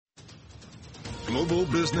Global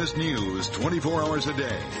business news 24 hours a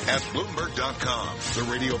day at Bloomberg.com, the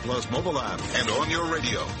Radio Plus mobile app, and on your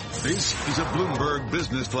radio. This is a Bloomberg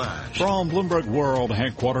Business Flash. From Bloomberg World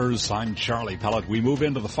Headquarters, I'm Charlie Pellet. We move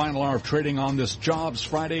into the final hour of trading on this Jobs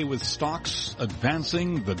Friday with stocks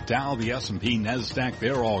advancing. The Dow, the S&P, NASDAQ,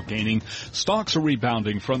 they're all gaining. Stocks are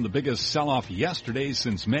rebounding from the biggest sell-off yesterday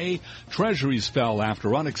since May. Treasuries fell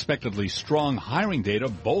after unexpectedly strong hiring data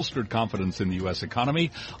bolstered confidence in the U.S.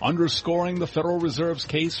 economy, underscoring the Federal Reserve's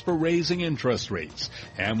case for raising interest rates.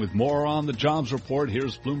 And with more on the jobs report,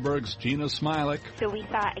 here's Bloomberg's Gina Smilik. So we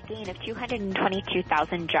saw a gain of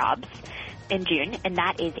 222,000 jobs in June, and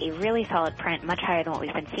that is a really solid print, much higher than what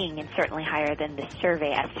we've been seeing and certainly higher than the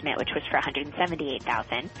survey estimate, which was for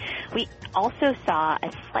 178,000. We also saw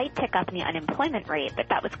a slight tick up in the unemployment rate, but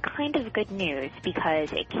that was kind of good news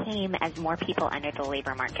because it came as more people entered the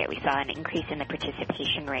labor market. We saw an increase in the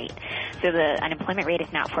participation rate. So the unemployment rate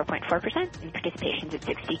is now 4.4% and participation is at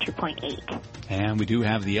 62.8. And we do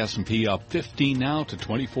have the S&P up 15 now to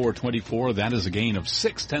 2424. That is a gain of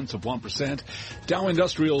 0.6%. Dow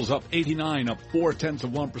Industrials up 89, up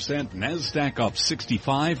 0.4%. NASDAQ up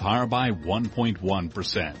 65, higher by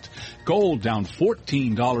 1.1%. Gold down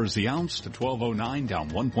 $14 the ounce to $12.09, down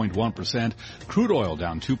 1.1%. Crude oil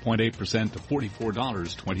down 2.8% to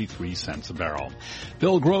 $44.23 a barrel.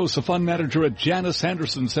 Bill Gross, a fund manager at Janus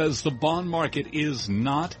Henderson, says the bond market is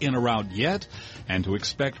not in a rout yet, and to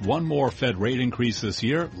expect one more Fed rate increase this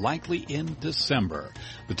year, likely in December.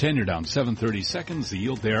 The 10-year down 7/30 seconds, the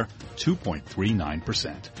yield there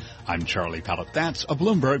 2.39%. I'm Charlie Pellet. That's a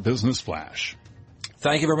Bloomberg Business Flash.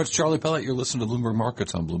 Thank you very much, Charlie Pellet. You're listening to Bloomberg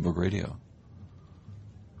Markets on Bloomberg Radio.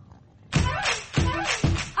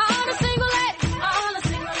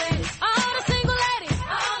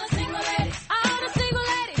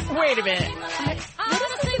 Wait a minute. What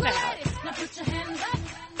is this about?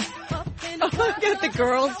 Oh, I've got the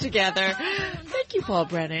girls together. Thank you, Paul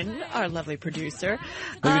Brennan, our lovely producer.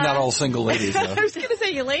 Maybe not all single ladies, though. I was going to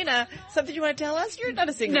say, Yelena, something you want to tell us? You're not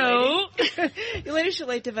a single lady. Yelena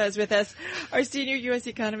Shulyatyeva is with us, our senior U.S.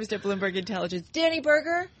 economist at Bloomberg Intelligence. Dani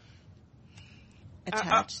Berger?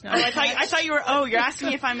 Attached. I thought you were, you're asking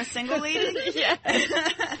me if I'm a single lady? Yeah.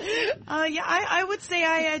 I would say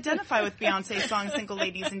I identify with Beyonce's song Single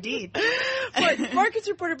Ladies Indeed. But markets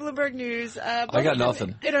reporter, Bloomberg News. I got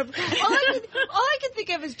nothing. All I can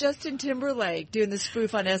think of is Justin Timberlake doing the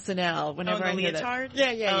spoof on SNL whenever I hear leotard?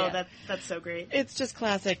 that. Yeah. That's so great. It's just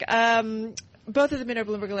classic. Both of them in our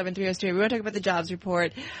Bloomberg 11/303. We want to talk about the jobs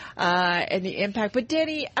report and the impact. But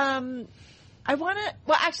Dani,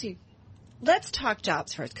 let's talk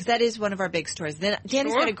jobs first, because that is one of our big stories. Then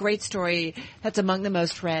Dani's got a great story that's among the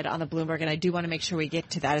most read on the Bloomberg, and I do want to make sure we get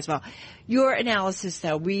to that as well. Your analysis,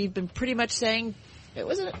 though, we've been pretty much saying it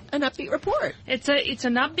was an upbeat report. It's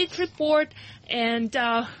an upbeat report, and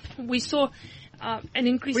we saw an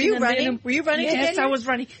increase. Were you running? Were you running? Yes, I was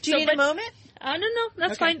running. Do you need a moment? No,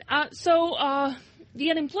 that's fine. The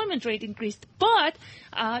unemployment rate increased, but,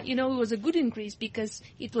 it was a good increase because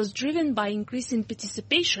it was driven by increase in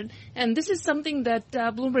participation. And this is something that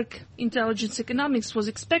Bloomberg Intelligence Economics was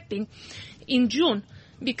expecting in June,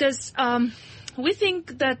 because we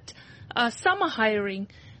think that summer hiring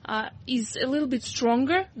is a little bit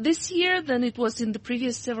stronger this year than it was in the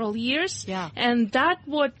previous several years. Yeah. And that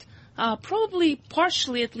what probably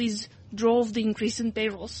partially at least drove the increase in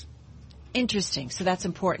payrolls. Interesting. So that's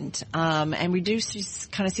important. And we do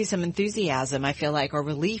kind of see some enthusiasm, I feel like, or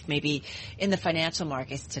relief maybe in the financial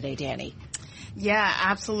markets today, Dani. Yeah,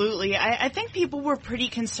 absolutely. I think people were pretty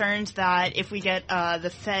concerned that if we get the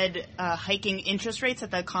Fed hiking interest rates,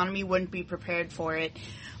 that the economy wouldn't be prepared for it.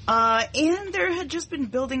 And there had just been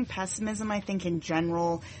building pessimism, I think, in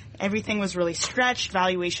general. Everything was really stretched.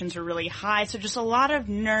 Valuations were really high. So just a lot of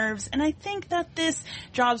nerves. And I think that this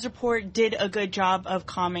jobs report did a good job of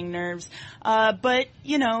calming nerves. But,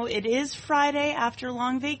 it is Friday after a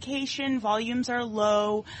long vacation. Volumes are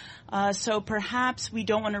low. So perhaps we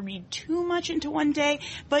don't want to read too much into one day.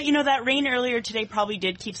 But, that rain earlier today probably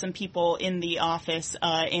did keep some people in the office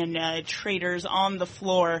and traders on the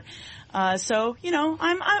floor. So,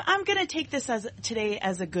 I'm going to take this today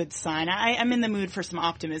as a good sign. I'm in the mood for some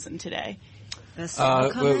optimism today.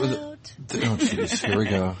 Oh, jeez, here we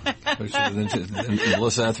go. And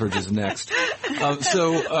Melissa Etheridge is next.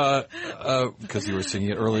 Because you were singing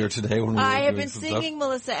it earlier today when we were I have been some singing stuff.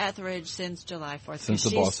 Melissa Etheridge since July 4th. Since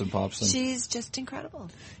the Boston Pops. She's just incredible.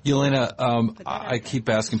 Yelena, I keep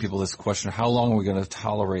asking people this question: how long are we going to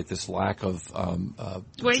tolerate this lack of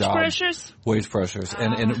wage pressures? Wage pressures,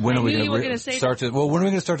 and when are we going to start to? Well, when are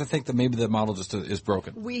we going to start to think that maybe that model just is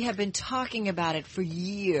broken? We have been talking about it for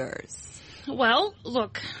years. Well,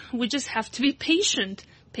 look, we just have to be patient.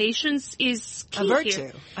 Patience is key a virtue.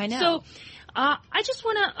 Here. I know. So, I just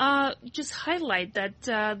want to just highlight that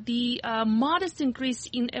the modest increase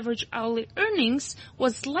in average hourly earnings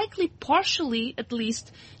was likely partially, at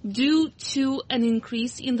least, due to an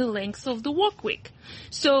increase in the length of the work week.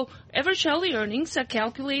 So average hourly earnings are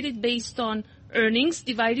calculated based on earnings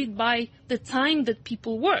divided by the time that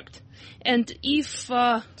people worked. And if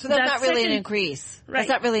so that's not really an increase. Right. That's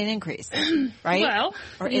not really an increase, right? Well,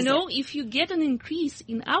 or if you get an increase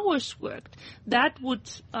in hours worked, that would,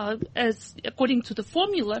 as according to the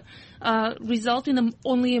formula, result in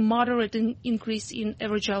only a moderate increase in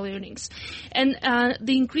average hourly earnings. And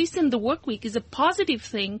the increase in the work week is a positive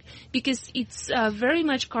thing because it's very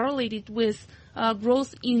much correlated with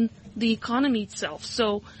growth in the economy itself.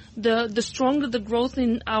 So the stronger the growth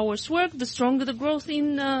in hours worked, the stronger the growth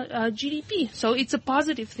in GDP. So it's a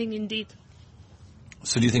positive thing indeed.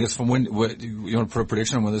 So do you think it's from when, you want to put a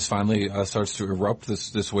prediction on when this finally starts to erupt,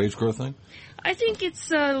 this wage growth thing? I think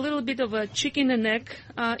it's a little bit of a chicken and egg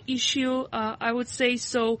issue, I would say.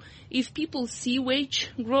 So if people see wage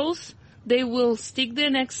growth, they will stick their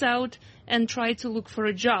necks out and try to look for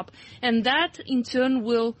a job. And that, in turn,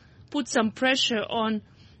 will put some pressure on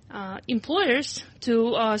employers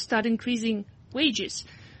to start increasing wages.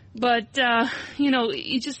 But,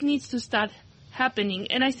 it just needs to start happening.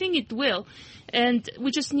 And I think it will. And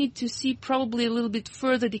we just need to see probably a little bit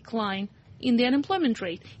further decline in the unemployment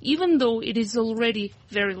rate, even though it is already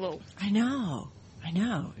very low. I know.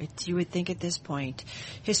 You would think at this point,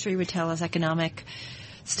 history would tell us, economic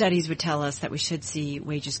studies would tell us that we should see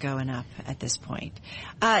wages going up at this point.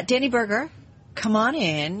 Dani Berger, come on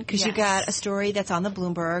in, because you got a story that's on the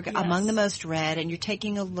Bloomberg, among the most read, and you're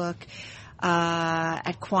taking a look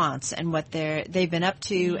at Quants and what they've been up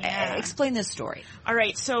to. Yeah. Explain this story. All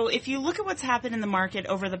right. So if you look at what's happened in the market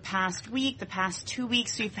over the past week, the past 2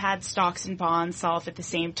 weeks, we've had stocks and bonds sell off at the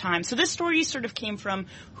same time. So this story sort of came from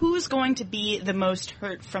who's going to be the most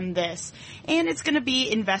hurt from this. And it's going to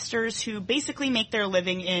be investors who basically make their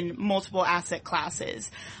living in multiple asset classes.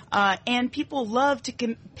 And people love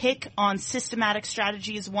to pick on systematic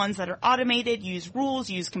strategies, ones that are automated, use rules,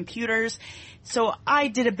 use computers. So I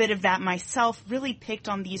did a bit of that myself, really picked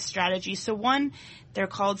on these strategies. So one, they're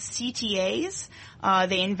called CTAs.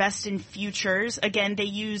 They invest in futures. Again, they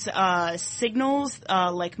use signals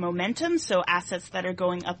like momentum, so assets that are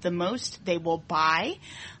going up the most, they will buy.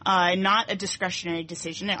 Not a discretionary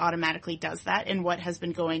decision. It automatically does that. And what has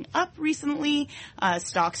been going up recently,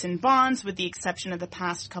 stocks and bonds, with the exception of the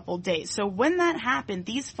past couple days. So when that happened,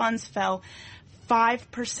 these funds fell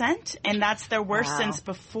 5%, and that's their worst since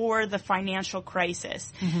before the financial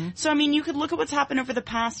crisis. Mm-hmm. So, I mean, you could look at what's happened over the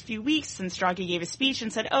past few weeks since Draghi gave a speech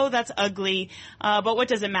and said, oh, that's ugly, but what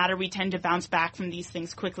does it matter? We tend to bounce back from these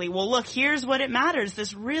things quickly. Well, look, here's what it matters.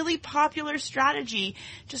 This really popular strategy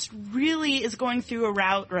just really is going through a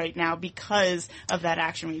rout right now because of that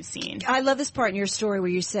action we've seen. I love this part in your story where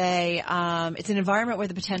you say it's an environment where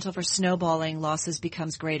the potential for snowballing losses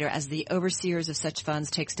becomes greater as the overseers of such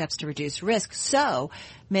funds take steps to reduce risk. So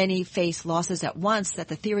many face losses at once that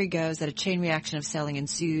the theory goes that a chain reaction of selling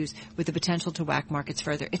ensues with the potential to whack markets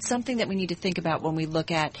further. It's something that we need to think about when we look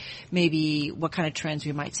at maybe what kind of trends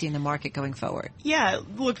we might see in the market going forward. Yeah,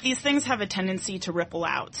 look, these things have a tendency to ripple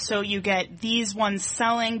out. So you get these ones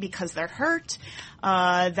selling because they're hurt.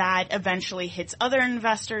 That eventually hits other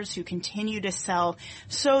investors who continue to sell.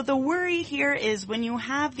 So the worry here is when you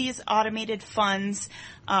have these automated funds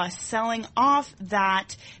selling off,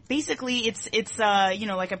 that basically it's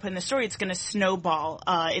like I put in the story, it's going to snowball.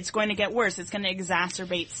 It's going to get worse. It's going to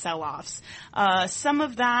exacerbate sell-offs. Some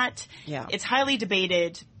of that, it's highly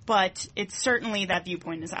debated, but it's certainly that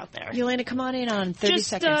viewpoint is out there. Yelena, come on in on 30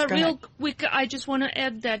 seconds. Just real quick, I just want to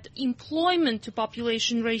add that employment to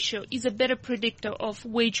population ratio is a better predictor of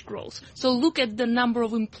wage growth. So look at the number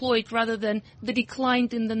of employed rather than the decline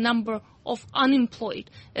in the number of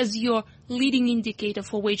unemployed as your leading indicator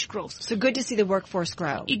for wage growth. So good to see the workforce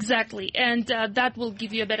grow. Exactly, and that will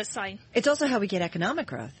give you a better sign. It's also how we get economic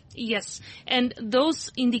growth. Yes, and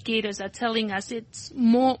those indicators are telling us it's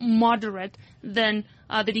more moderate than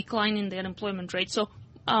the decline in the unemployment rate. So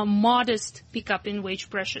modest pickup in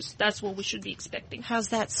wage pressures. That's what we should be expecting. How's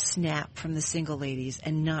that snap from the single ladies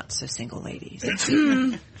and not so single ladies?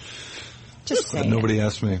 Just saying. Nobody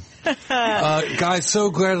asked me. Guys, so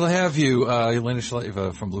glad to have you. Yelena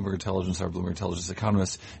Shulyatyeva from Bloomberg Intelligence, our Bloomberg Intelligence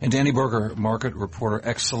economist, and Dani Berger, market reporter,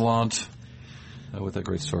 excellent, with that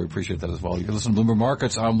great story. Appreciate that as well. You can listen to Bloomberg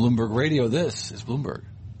Markets on Bloomberg Radio. This is Bloomberg.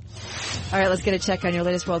 All right, let's get a check on your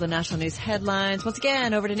latest world and national news headlines. Once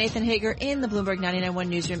again, over to Nathan Hager in the Bloomberg 99.1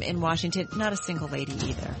 newsroom in Washington. Not a single lady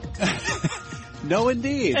either. No,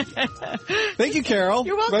 indeed. Thank you, Carol.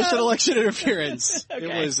 You're welcome. Russian election interference. Okay.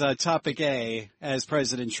 It was topic A as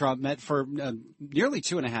President Trump met for nearly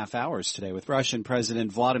 2.5 hours today with Russian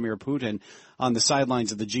President Vladimir Putin on the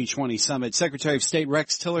sidelines of the G20 summit. Secretary of State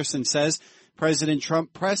Rex Tillerson says President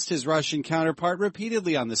Trump pressed his Russian counterpart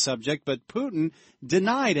repeatedly on the subject, but Putin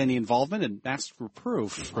denied any involvement and asked for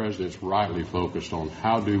proof. The president's rightly focused on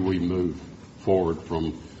how do we move forward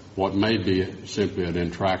from what may be simply an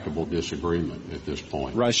intractable disagreement at this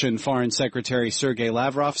point. Russian Foreign Secretary Sergei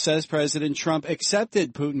Lavrov says President Trump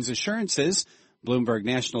accepted Putin's assurances. Bloomberg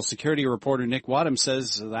national security reporter Nick Wadham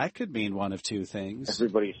says that could mean one of two things.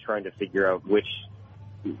 Everybody's trying to figure out which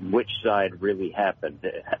side really happened.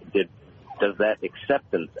 Does that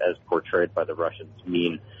acceptance, as portrayed by the Russians,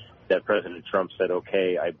 mean that President Trump said,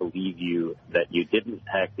 okay, I believe you that you didn't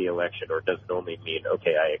hack the election, or does it only mean,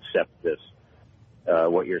 okay, I accept this,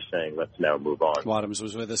 what you're saying, let's now move on? Wadhams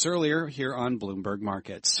was with us earlier here on Bloomberg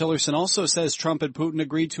Markets. Tillerson also says Trump and Putin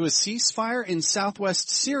agreed to a ceasefire in southwest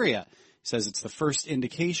Syria. He says it's the first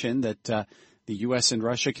indication that the U.S. and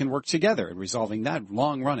Russia can work together in resolving that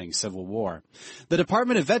long-running civil war. The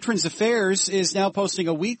Department of Veterans Affairs is now posting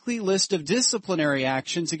a weekly list of disciplinary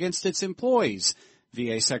actions against its employees.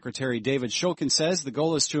 VA Secretary David Shulkin says the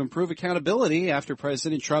goal is to improve accountability after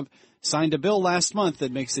President Trump signed a bill last month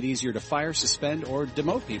that makes it easier to fire, suspend, or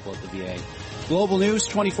demote people at the VA. Global news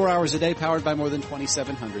 24 hours a day, powered by more than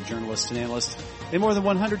 2,700 journalists and analysts in more than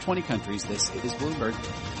 120 countries. This is Bloomberg.